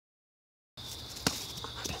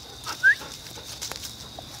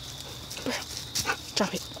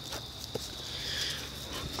Drop it.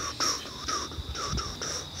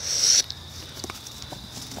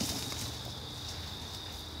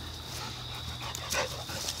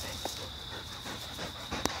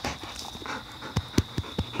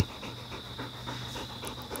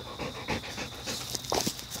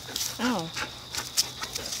 Oh.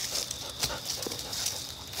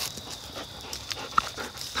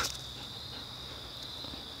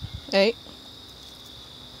 Hey.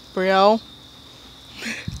 Bryo.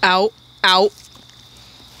 Out. Out.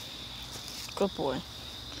 Good boy.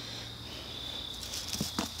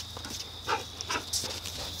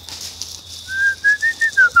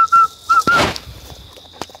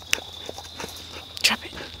 Drop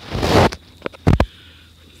it.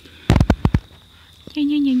 Yeah,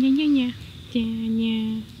 yeah, yeah, yeah, yeah, yeah,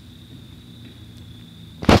 yeah.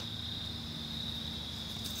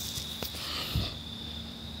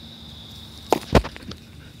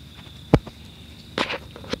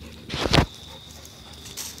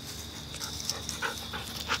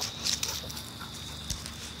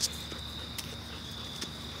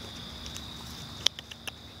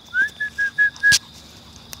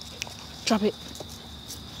 Drop it.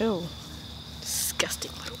 Ew.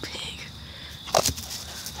 Disgusting little pig.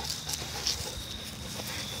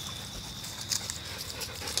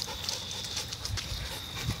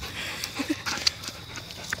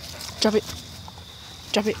 Drop it.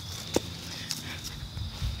 Drop it.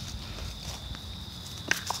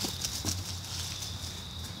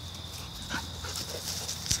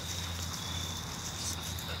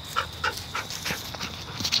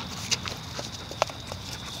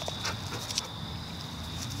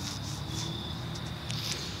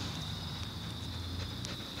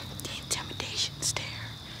 Intimidation stare.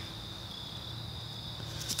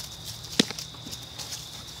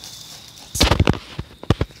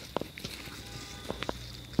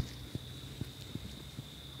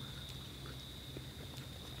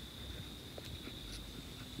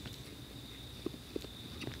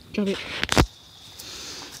 Drop it.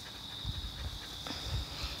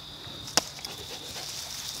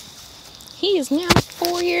 He is now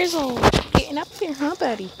 4 years old. Getting up there, huh,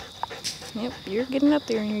 buddy? Yep, you're getting up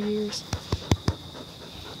there in your years.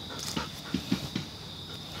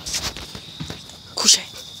 Couche.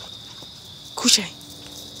 Couche.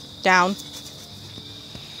 Down.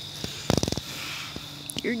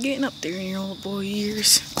 You're getting up there in your old boy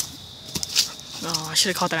years. Oh, I should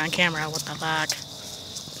have caught that on camera. What the fuck?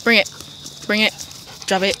 Bring it. Bring it.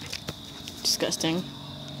 Drop it. Disgusting.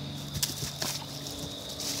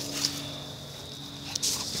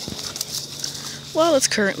 Well, it's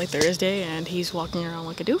currently Thursday and he's walking around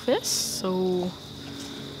like a doofus, so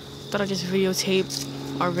thought I'd just videotape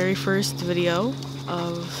our very first video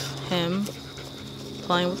of him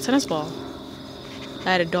playing with tennis ball.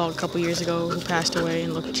 I had a dog a couple years ago who passed away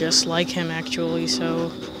and looked just like him actually,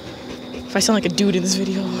 so if I sound like a dude in this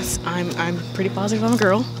video, I'm pretty positive I'm a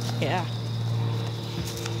girl. Yeah.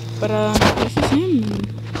 But this is him.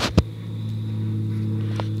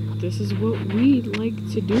 This is what we like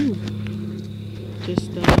to do.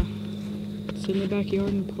 Just sit in the backyard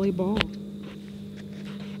and play ball.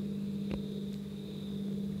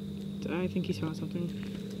 I think he saw something.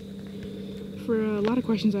 For a lot of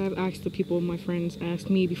questions I've asked the people, my friends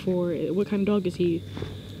asked me before, what kind of dog is he?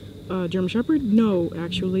 German Shepherd? No,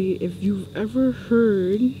 actually. If you've ever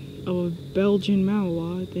heard of a Belgian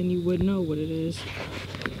Malinois, then you would know what it is.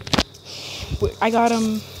 I got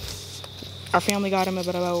him, our family got him at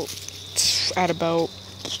about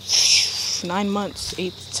 9 months,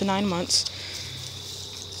 8 to 9 months.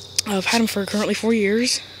 I've had him for currently 4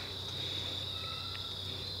 years.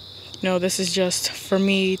 You know, this is just for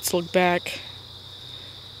me to look back,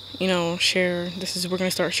 you know, share. We're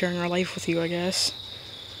gonna start sharing our life with you, I guess.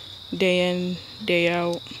 Day in, day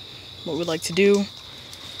out, what we like to do.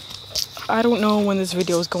 I don't know when this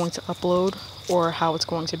video is going to upload, or how it's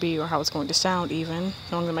going to be, or how it's going to sound even,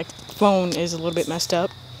 knowing that my phone is a little bit messed up.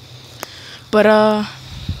 But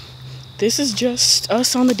this is just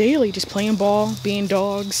us on the daily, just playing ball, being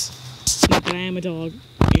dogs. Not that I am a dog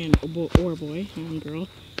and or a boy, I'm a girl,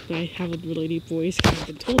 but I have a really deep voice. I've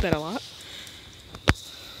been told that a lot.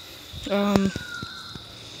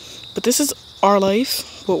 But this is our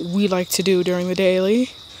life, what we like to do during the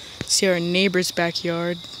daily. See our neighbor's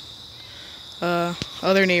backyard,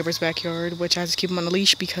 other neighbor's backyard, which I have to keep them on a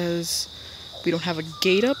leash because we don't have a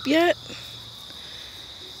gate up yet.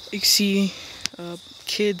 You can see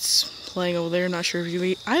kids playing over there. Not sure if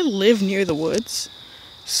you. I live near the woods,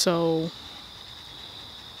 so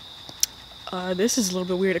this is a little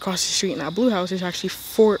bit weird. Across the street in that blue house, there's actually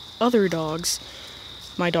 4 other dogs.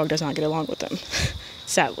 My dog does not get along with them,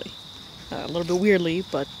 sadly. a little bit weirdly,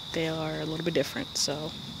 but they are a little bit different,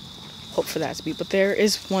 so hope for that to be. But there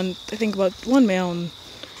is one, I think about one male and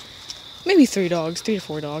maybe 3 to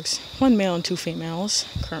 4 dogs. 1 male and 2 females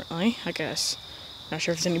currently, I guess. Not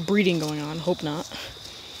sure if there's any breeding going on, hope not.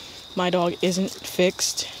 My dog isn't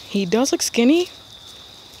fixed. He does look skinny.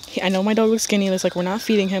 I know my dog looks skinny, it's like we're not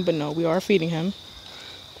feeding him, but no, we are feeding him.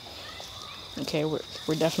 Okay, we're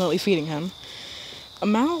definitely feeding him. A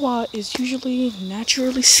Malinois is usually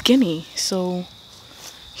naturally skinny, so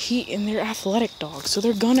and they're athletic dogs, so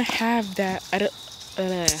they're gonna have that,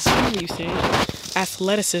 how do you say it?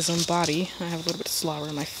 Athleticism body. I have a little bit of slobber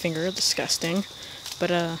on my finger, disgusting. But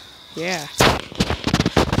yeah.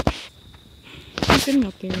 I'm sitting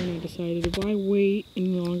up there and I decided, why wait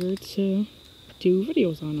any longer to do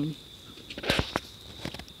videos on them?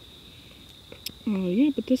 Yeah,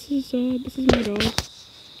 but this is my dog.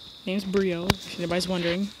 His name's Bryo, if anybody's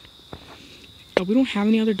wondering. We don't have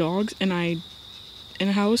any other dogs, and in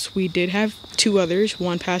the house we did have 2 others.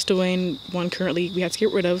 One passed away and one currently we had to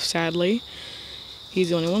get rid of, sadly. He's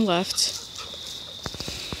the only one left.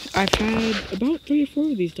 I've had about 3 or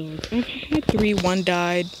 4 of these dogs. I've had 3. One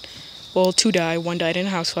died. Well, 2 died. One died in a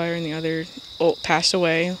house fire and the other passed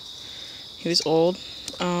away. He was old.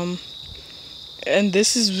 And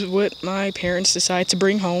this is what my parents decided to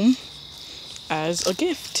bring home as a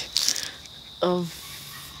gift of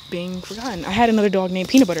being forgotten. I had another dog named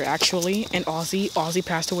Peanut Butter, actually, and Ozzy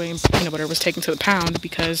passed away and Peanut Butter was taken to the pound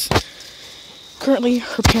because currently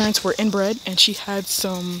her parents were inbred and she had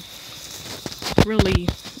some really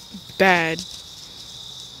bad,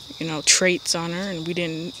 traits on her, and we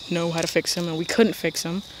didn't know how to fix them and we couldn't fix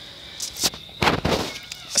them.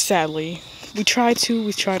 Sadly, we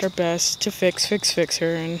tried our best to fix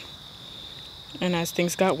her, and as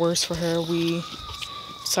things got worse for her, we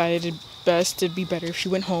decided it'd be better if she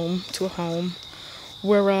went home to a home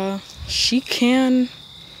where she can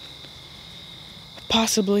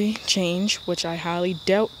possibly change, which I highly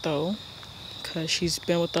doubt though, because she's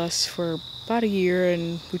been with us for about a year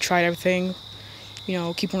and we tried everything,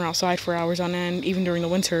 keeping her outside for hours on end, even during the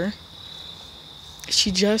winter.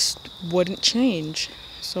 She just wouldn't change.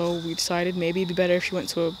 So we decided maybe it'd be better if she went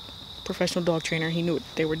to a professional dog trainer. He knew what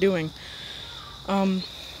they were doing.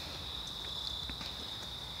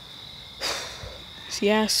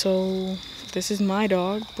 So this is my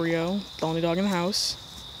dog, Bryo, the only dog in the house.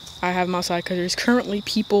 I have him outside because there's currently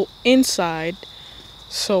people inside,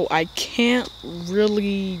 so I can't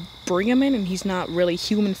really bring him in, and he's not really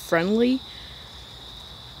human friendly.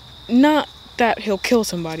 Not that he'll kill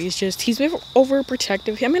somebody, it's just he's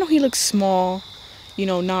overprotective. I mean, he looks small,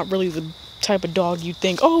 not really the type of dog you'd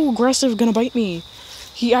think, oh, aggressive, gonna bite me.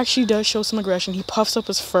 He actually does show some aggression. He puffs up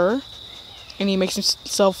his fur and he makes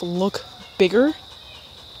himself look bigger,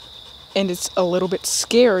 and it's a little bit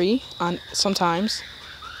scary sometimes.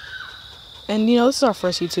 And this is our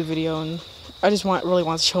first YouTube video, and I just really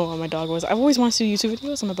want to show what my dog was. I've always wanted to do YouTube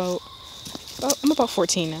videos. I'm about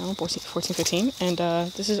 14 now, 14, 15, and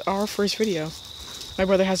this is our first video. My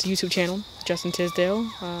brother has a YouTube channel, Justin Tisdale.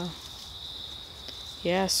 He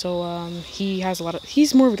has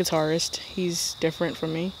he's more of a guitarist. He's different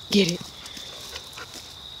from me. Get it?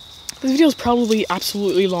 This video is probably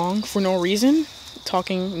absolutely long for no reason.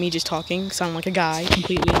 Me just talking, sound like a guy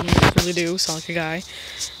completely. I really do sound like a guy.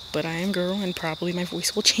 But I am a girl, and probably my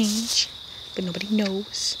voice will change, but nobody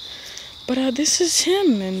knows. But this is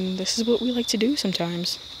him, and this is what we like to do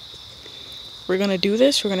sometimes. We're gonna do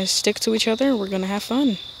this, we're gonna stick to each other, and we're gonna have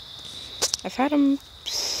fun. I've had him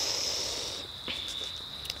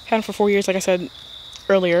for 4 years, like I said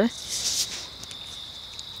earlier.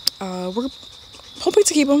 We're hoping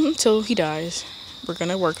to keep him until he dies. We're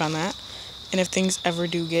gonna work on that. And if things ever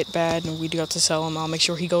do get bad and we do have to sell him, I'll make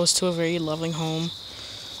sure he goes to a very loving home.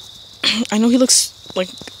 I know he looks like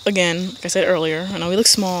I said earlier, I know he looks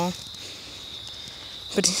small,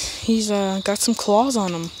 but he's got some claws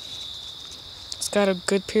on him. He's got a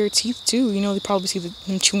good pair of teeth too. You probably see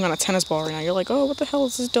him chewing on a tennis ball right now. You're like, oh, what the hell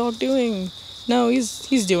is this dog doing? No,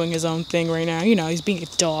 he's doing his own thing right now. He's being a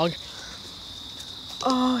dog.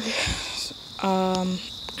 Oh,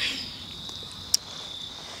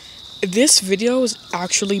 this video is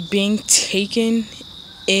actually being taken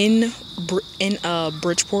in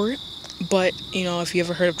Bridgeport, but if you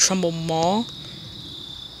ever heard of Trumbull Mall,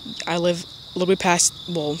 I live a little bit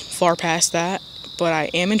far past that, but I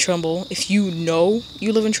am in Trumbull. If you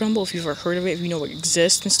live in Trumbull, if you've ever heard of it, if you know it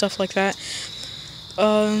exists and stuff like that,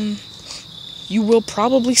 you will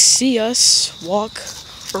probably see us walk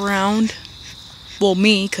around. Well,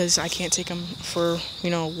 me, because I can't take him for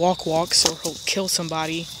walks or he'll kill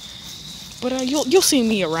somebody. But you'll see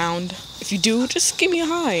me around. If if you do, just give me a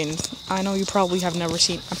hi. And I know you probably have never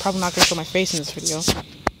seen, I'm probably not going to show my face in this video.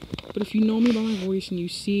 But if you know me by my voice and you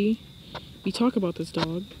see me talk about this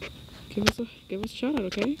dog, give us a shout out,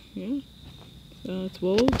 okay? Yeah. It's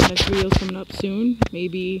Will. The next video's coming up soon.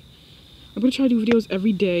 Maybe I'm gonna try to do videos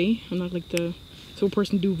every day. I'm not like the sort of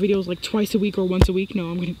person to do videos like twice a week or once a week. No,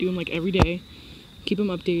 I'm gonna do them like every day. Keep them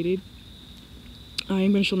updated. I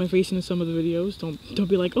am gonna show my face in some of the videos. Don't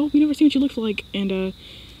be like, oh, we never seen what you look like. And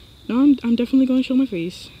no, I'm definitely gonna show my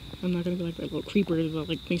face. I'm not gonna be like that little creeper that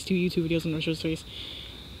like makes 2 YouTube videos and never shows his face.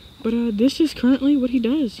 But this is currently what he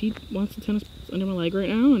does. He wants the tennis under my leg right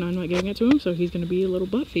now, and I'm not giving it to him, so he's gonna be a little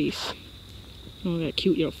butt face. Oh, that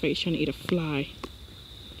cute little face trying to eat a fly.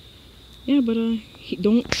 Yeah, but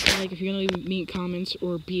don't, like, if you're gonna leave mean comments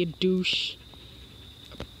or be a douche,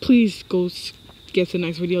 please go get to the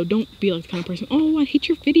next video. Don't be like the kind of person, oh, I hate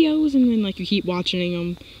your videos, and then like you keep watching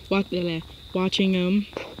them.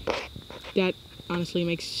 That honestly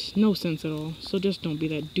makes no sense at all. So just don't be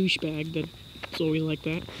that douchebag that's always like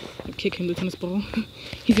that. I'll kick him the tennis ball.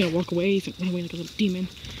 He's gonna walk away. He's gonna run away like a little demon.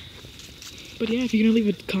 But yeah, if you're gonna leave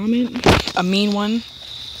a comment, a mean one.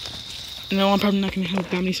 No, I'm probably not gonna have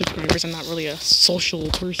that many subscribers. I'm not really a social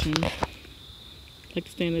person. I like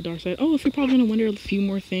to stay in the dark side. Oh, if you're probably gonna wonder a few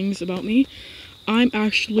more things about me, I'm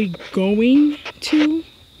actually going to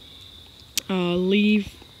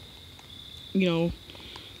leave, you know,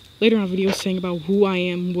 later on videos saying about who I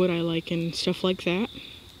am, what I like, and stuff like that.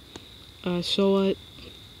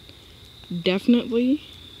 Definitely,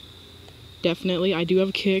 I do have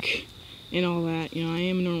a kick and all that. You know, I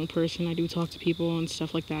am a normal person. I do talk to people and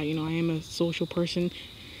stuff like that. You know, I am a social person.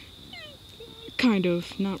 Kind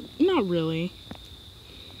of. Not really.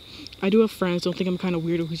 I do have friends. Don't think I'm kind of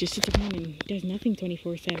weirdo who just sits at home and does nothing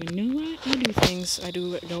 24/7. No, I do things. I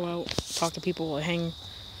do go out, talk to people, hang.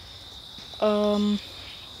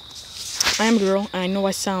 I am a girl, and I know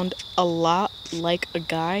I sound a lot like a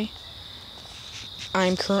guy.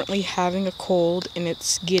 I'm currently having a cold, and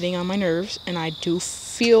it's getting on my nerves, and I do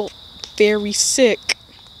feel very sick.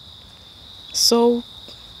 So,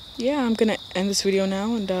 yeah, I'm gonna end this video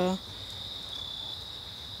now, and,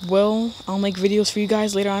 well, I'll make videos for you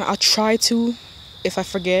guys later on. I'll try to, if I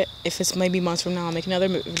forget. If it's maybe months from now, I'll make another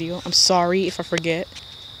video. I'm sorry if I forget.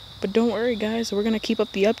 But don't worry, guys. We're gonna keep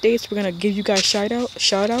up the updates. We're gonna give you guys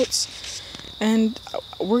shout-outs. And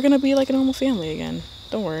we're gonna be like a normal family again.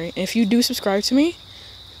 Don't worry. And if you do subscribe to me,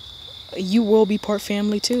 you will be part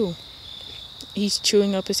family too. He's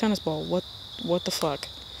chewing up his tennis ball. What the fuck?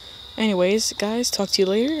 Anyways, guys, talk to you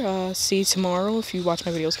later. See you tomorrow if you watch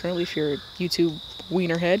my videos currently. If you're a YouTube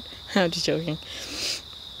wienerhead. I'm just joking.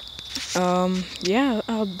 Yeah,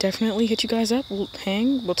 I'll definitely hit you guys up. We'll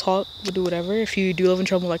hang, we'll talk, we'll do whatever. If you do live in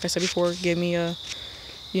trouble, like I said before, give me a,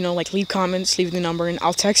 you know, like leave comments, leave the number, and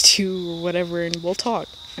I'll text you or whatever, and we'll talk.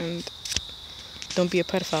 And don't be a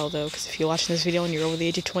pedophile, though, because if you're watching this video and you're over the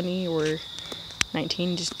age of 20 or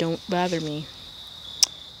 19, just don't bother me.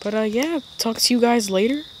 But, yeah, talk to you guys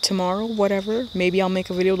later, tomorrow, whatever. Maybe I'll make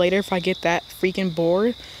a video later if I get that freaking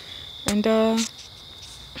bored. And,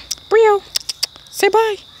 Bryo, say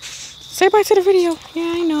bye. Say bye to the video.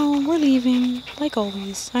 Yeah, I know, we're leaving, like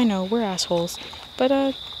always. I know, we're assholes. But,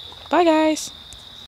 bye, guys.